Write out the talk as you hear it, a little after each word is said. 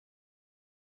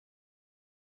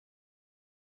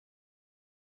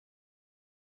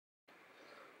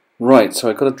Right, so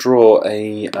I've got to draw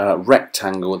a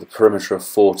rectangle with a perimeter of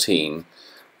 14,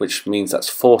 which means that's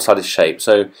four-sided shape.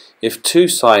 So if two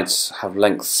sides have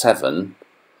length 7,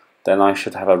 then I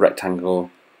should have a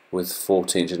rectangle with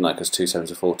 14, shouldn't I? Because 2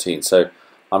 sevens are 14. So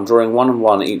I'm drawing 1 and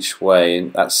 1 each way,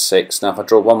 and that's 6. Now if I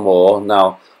draw one more,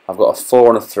 now I've got a 4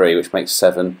 and a 3, which makes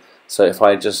 7. So if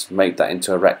I just make that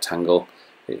into a rectangle,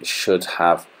 it should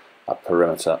have a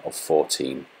perimeter of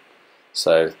 14.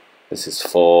 So this is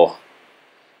 4.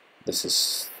 This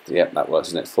is, yep, that works,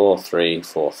 isn't it? 4, 3,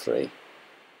 4, 3,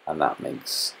 and that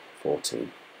makes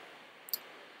 14.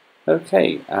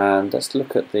 Okay, and let's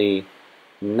look at the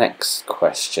next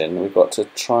question. We've got to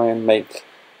try and make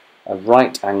a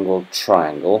right-angled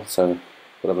triangle, so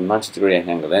we'll have a 90-degree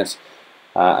angle in it,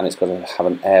 and it's got to have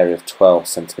an area of 12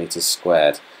 centimeters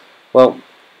squared. Well,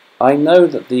 I know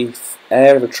that the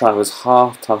area of the triangle is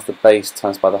half times the base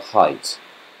times by the height.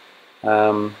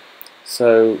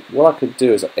 So what I could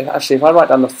do is, if I write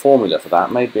down the formula for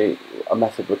that, maybe a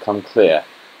method will become clear.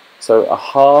 So a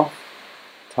half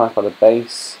times by the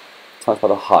base times by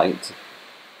the height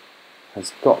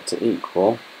has got to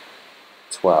equal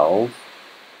 12.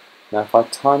 Now if I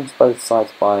times both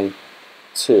sides by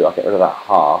 2, I'll get rid of that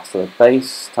half. So the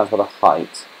base times by the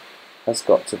height has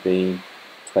got to be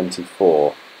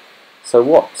 24. So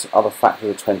what are the factors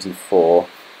of 24?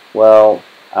 Well,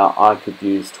 I could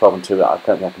use 12 and 2, but I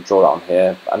don't think I can draw that on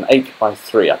here. And 8 by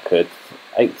 3 I could.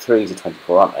 8 3s are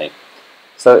 24, aren't they?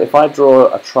 So if I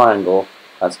draw a triangle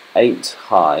that's 8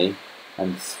 high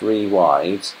and 3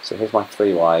 wide, so here's my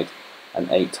 3 wide and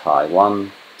 8 high.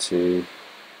 1, 2,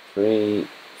 3,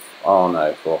 oh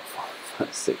no, 4,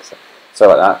 5, 6.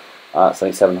 Sorry about that. It's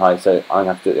only 7 high, so I'm going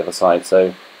to have to do it the other side.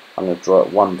 So I'm going to draw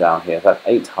 1 down here. That's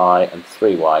 8 high and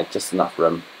 3 wide, just enough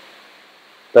room.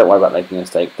 Don't worry about making a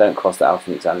mistake. Don't cross that out on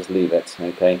the exam. Just leave it.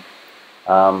 Okay.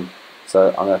 So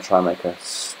I'm going to try and make a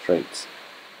straight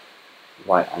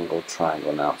right-angled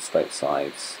triangle now. Straight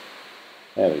sides.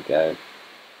 There we go.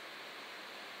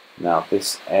 Now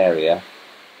this area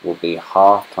will be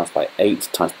half times by 8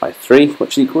 times by 3,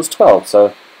 which equals 12.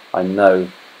 So I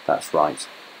know that's right.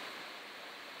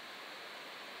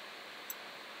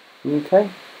 Okay.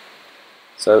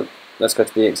 So let's go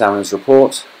to the examiner's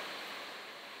report.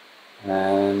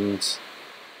 And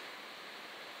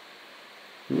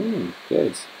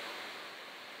good.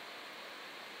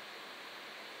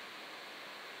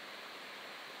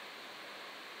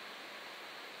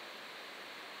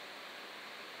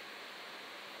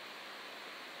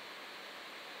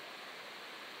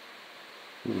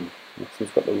 He's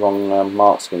got the wrong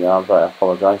marks in there. I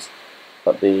apologise,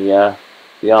 but the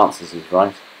answers is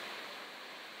right.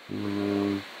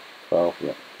 12.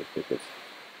 Yeah, good.